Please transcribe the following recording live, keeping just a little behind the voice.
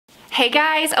Hey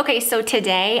guys, okay, so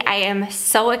today I am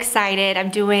so excited. I'm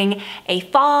doing a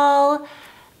fall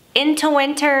into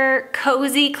winter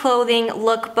cozy clothing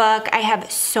lookbook. I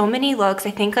have so many looks,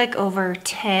 I think like over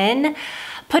 10,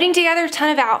 putting together a ton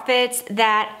of outfits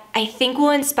that I think will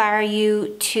inspire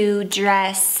you to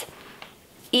dress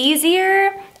easier.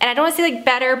 And I don't want to say like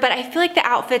better, but I feel like the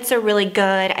outfits are really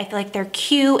good. I feel like they're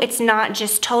cute. It's not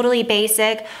just totally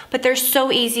basic, but they're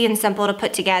so easy and simple to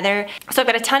put together. So I've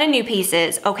got a ton of new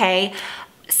pieces, okay?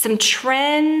 Some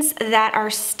trends that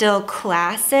are still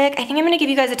classic. I think I'm gonna give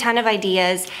you guys a ton of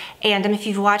ideas. And if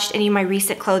you've watched any of my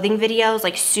recent clothing videos,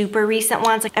 like super recent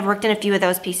ones, like I've worked in a few of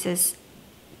those pieces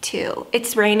too.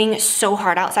 It's raining so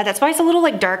hard outside. That's why it's a little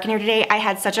like dark in here today. I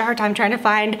had such a hard time trying to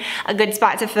find a good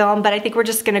spot to film, but I think we're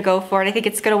just gonna go for it. I think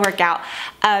it's gonna work out.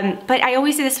 But I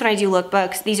always say this when I do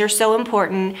lookbooks. These are so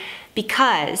important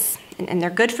because, and they're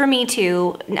good for me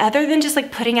too, other than just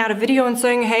like putting out a video and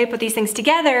saying, hey, put these things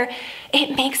together,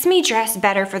 it makes me dress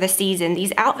better for the season.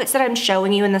 These outfits that I'm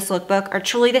showing you in this lookbook are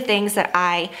truly the things that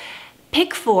I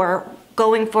pick for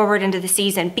going forward into the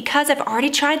season because I've already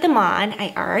tried them on.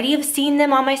 I already have seen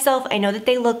them on myself. I know that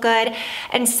they look good.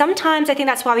 And sometimes I think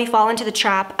that's why we fall into the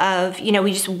trap of, you know,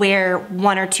 we just wear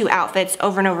one or two outfits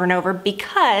over and over and over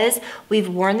because we've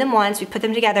worn them once, we put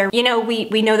them together. You know,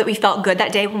 we know that we felt good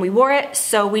that day when we wore it,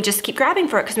 so we just keep grabbing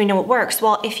for it because we know it works.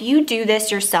 Well, if you do this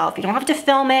yourself, you don't have to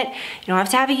film it, you don't have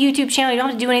to have a YouTube channel, you don't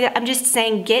have to do any of that. I'm just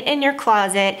saying, get in your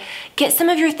closet, get some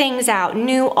of your things out,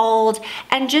 new, old,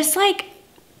 and just like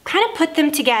kind of put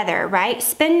them together, right?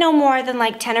 Spend no more than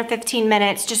like 10 or 15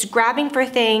 minutes just grabbing for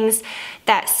things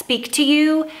that speak to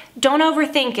you. Don't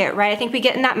overthink it, right? I think we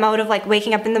get in that mode of like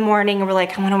waking up in the morning and we're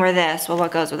like, I wanna wear this. Well,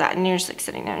 what goes with that? And you're just like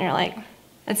sitting there and you're like,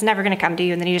 it's never gonna come to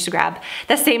you, and then you just grab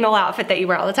the same old outfit that you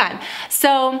wear all the time.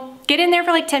 So get in there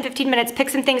for like 10, 15 minutes, pick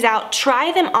some things out,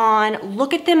 try them on,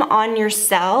 look at them on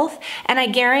yourself, and I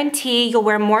guarantee you'll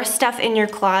wear more stuff in your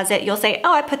closet. You'll say,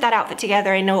 oh, I put that outfit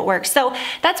together, I know it works. So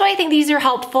that's why I think these are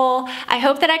helpful. I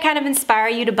hope that I kind of inspire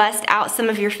you to bust out some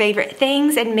of your favorite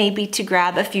things and maybe to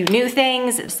grab a few new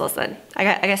things. Just listen, I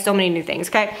got so many new things,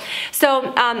 okay?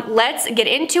 So let's get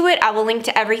into it. I will link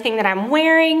to everything that I'm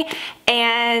wearing,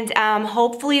 and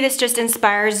hopefully this just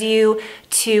inspires you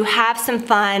to have some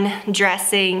fun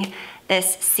dressing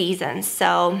this season.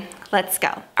 So let's go.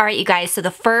 All right, you guys, so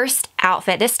the first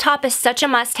outfit, this top is such a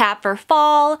must-have for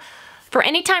fall, for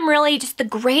any time really, just the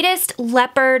greatest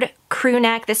leopard crew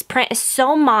neck. This print is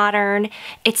so modern.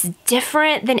 It's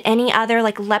different than any other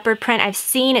like leopard print I've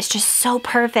seen. It's just so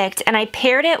perfect. And I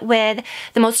paired it with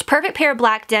the most perfect pair of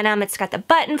black denim. It's got the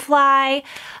button fly.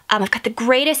 I've got the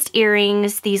greatest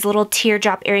earrings, these little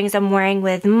teardrop earrings I'm wearing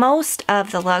with most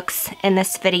of the looks in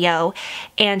this video.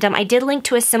 And I did link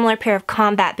to a similar pair of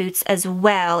combat boots as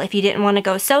well if you didn't want to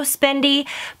go so spendy,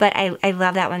 but I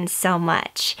love that one so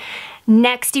much.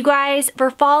 Next, you guys, for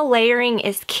fall, layering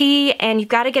is key, and you've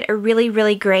got to get a really,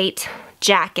 really great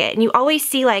jacket. And you always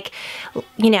see like,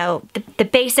 you know, the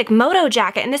basic moto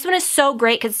jacket, and this one is so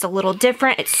great because it's a little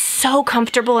different. It's so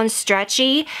comfortable and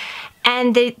stretchy.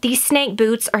 And these snake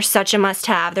boots are such a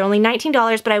must-have. They're only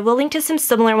 $19, but I will link to some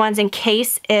similar ones in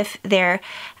case if they're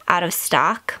out of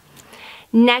stock.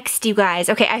 Next, you guys,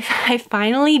 okay, I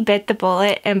finally bit the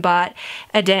bullet and bought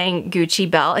a dang Gucci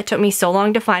belt. It took me so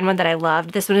long to find one that I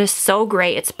loved. This one is so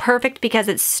great. It's perfect because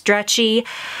it's stretchy.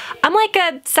 I'm like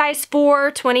a size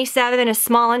 4, 27 and a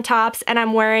small in tops, and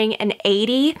I'm wearing an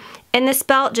 80 in this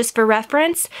belt just for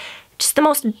reference. Just the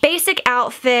most basic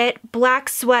outfit, black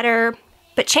sweater,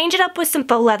 but change it up with some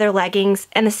faux leather leggings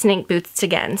and the snake boots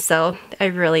again, so I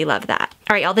really love that.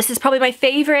 All right, y'all, this is probably my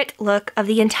favorite look of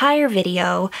the entire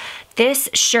video. This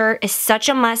shirt is such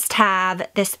a must-have.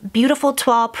 This beautiful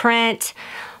toile print,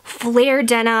 flare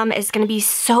denim is gonna be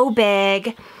so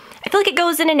big. I feel like it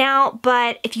goes in and out,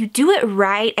 but if you do it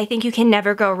right, I think you can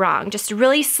never go wrong. Just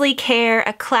really sleek hair,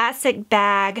 a classic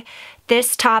bag.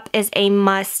 This top is a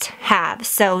must-have,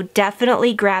 so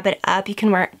definitely grab it up. You can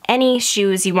wear any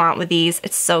shoes you want with these.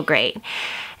 It's so great.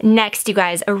 Next, you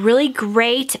guys, a really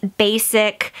great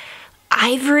basic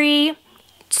ivory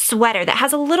sweater that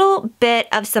has a little bit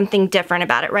of something different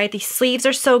about it, right? These sleeves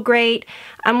are so great.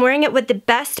 I'm wearing it with the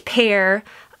best pair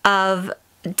of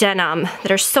denim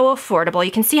that are so affordable.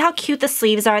 You can see how cute the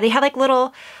sleeves are. They have like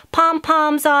little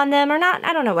pom-poms on them, or not,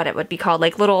 I don't know what it would be called,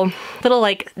 like little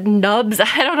like nubs.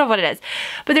 I don't know what it is,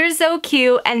 but they're so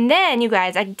cute. And then, you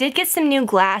guys, I did get some new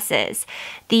glasses.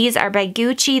 These are by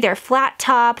Gucci. They're flat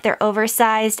top, they're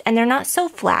oversized, and they're not so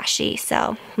flashy,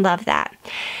 so love that.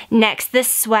 Next, this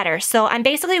sweater. So I'm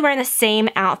basically wearing the same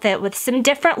outfit with some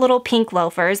different little pink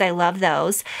loafers. I love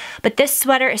those. But this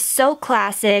sweater is so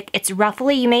classic. It's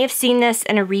ruffly. You may have seen this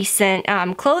in a recent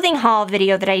clothing haul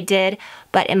video that I did,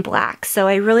 but in black. So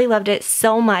I really loved it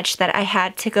so much that I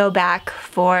had to go back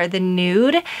for the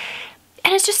nude.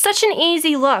 And it's just such an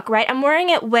easy look, right? I'm wearing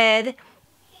it with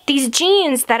these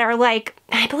jeans that are like,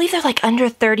 I believe they're like under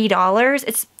 $30.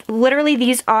 It's literally,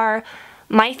 these are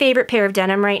my favorite pair of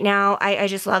denim right now. I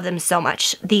just love them so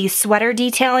much. The sweater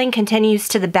detailing continues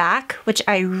to the back, which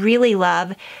I really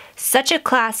love. Such a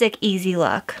classic, easy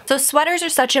look. So sweaters are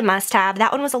such a must-have.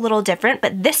 That one was a little different,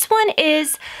 but this one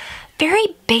is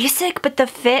very basic, but the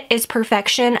fit is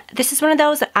perfection. This is one of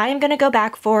those that I'm gonna go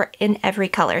back for in every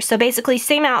color. So basically,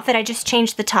 same outfit, I just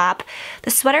changed the top.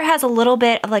 The sweater has a little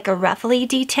bit of like a ruffly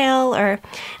detail or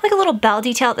like a little bell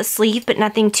detail at the sleeve, but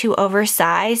nothing too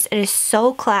oversized. It is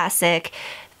so classic,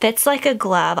 fits like a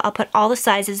glove. I'll put all the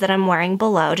sizes that I'm wearing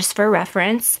below just for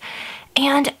reference.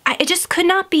 And it just could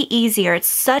not be easier. It's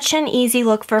such an easy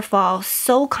look for fall,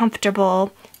 so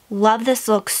comfortable. Love this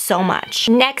look so much.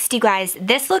 Next, you guys,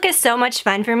 this look is so much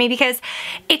fun for me because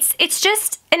it's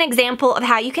just an example of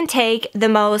how you can take the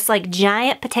most like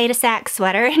giant potato sack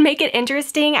sweater and make it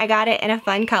interesting. I got it in a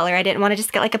fun color. I didn't want to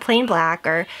just get like a plain black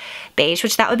or beige,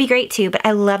 which that would be great too, but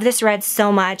I love this red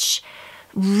so much.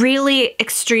 Really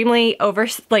extremely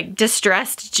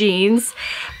distressed jeans,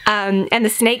 and the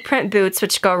snake print boots,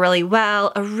 which go really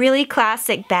well, a really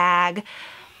classic bag.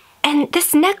 And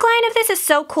this neckline of this is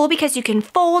so cool because you can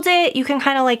fold it, you can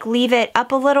kind of like leave it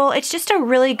up a little. It's just a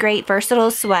really great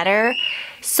versatile sweater,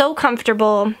 so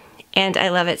comfortable, and I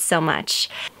love it so much.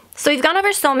 So we've gone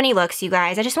over so many looks, you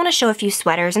guys. I just want to show a few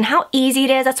sweaters and how easy it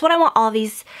is. That's what I want all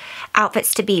these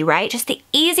outfits to be, right? Just the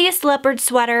easiest leopard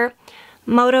sweater,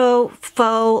 moto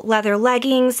faux leather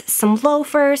leggings, some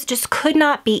loafers, just could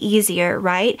not be easier,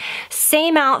 right?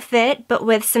 Same outfit, but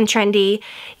with some trendy,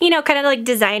 you know, kind of like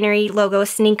designery logo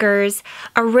sneakers,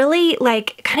 a really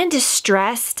like kind of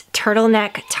distressed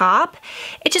turtleneck top.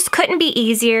 It just couldn't be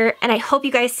easier, and I hope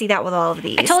you guys see that with all of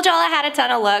these. I told y'all I had a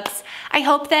ton of looks. I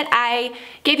hope that I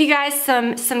gave you guys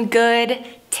some good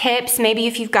tips. Maybe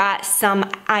if you've got some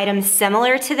items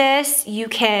similar to this, you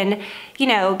can, you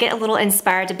know, get a little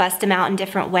inspired to bust them out in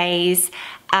different ways,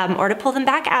 or to pull them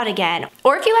back out again.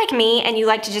 Or if you like me and you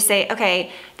like to just say,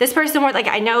 okay, this person wore, like,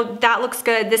 I know that looks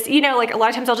good. This, you know, like a lot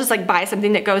of times I'll just like buy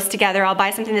something that goes together. I'll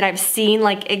buy something that I've seen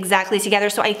like exactly together.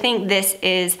 So I think this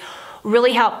is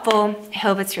really helpful. I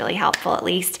hope it's really helpful at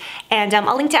least. And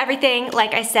I'll link to everything,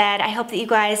 like I said. I hope that you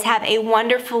guys have a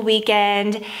wonderful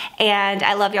weekend, and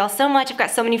I love y'all so much. I've got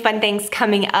so many fun things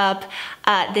coming up.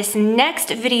 This next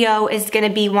video is gonna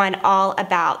be one all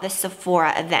about the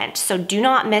Sephora event, so do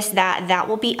not miss that. That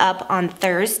will be up on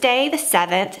Thursday the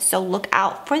 7th, so look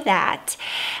out for that.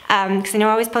 Because I know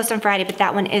I always post on Friday, but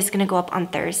that one is gonna go up on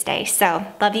Thursday. So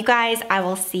love you guys. I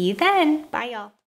will see you then. Bye y'all.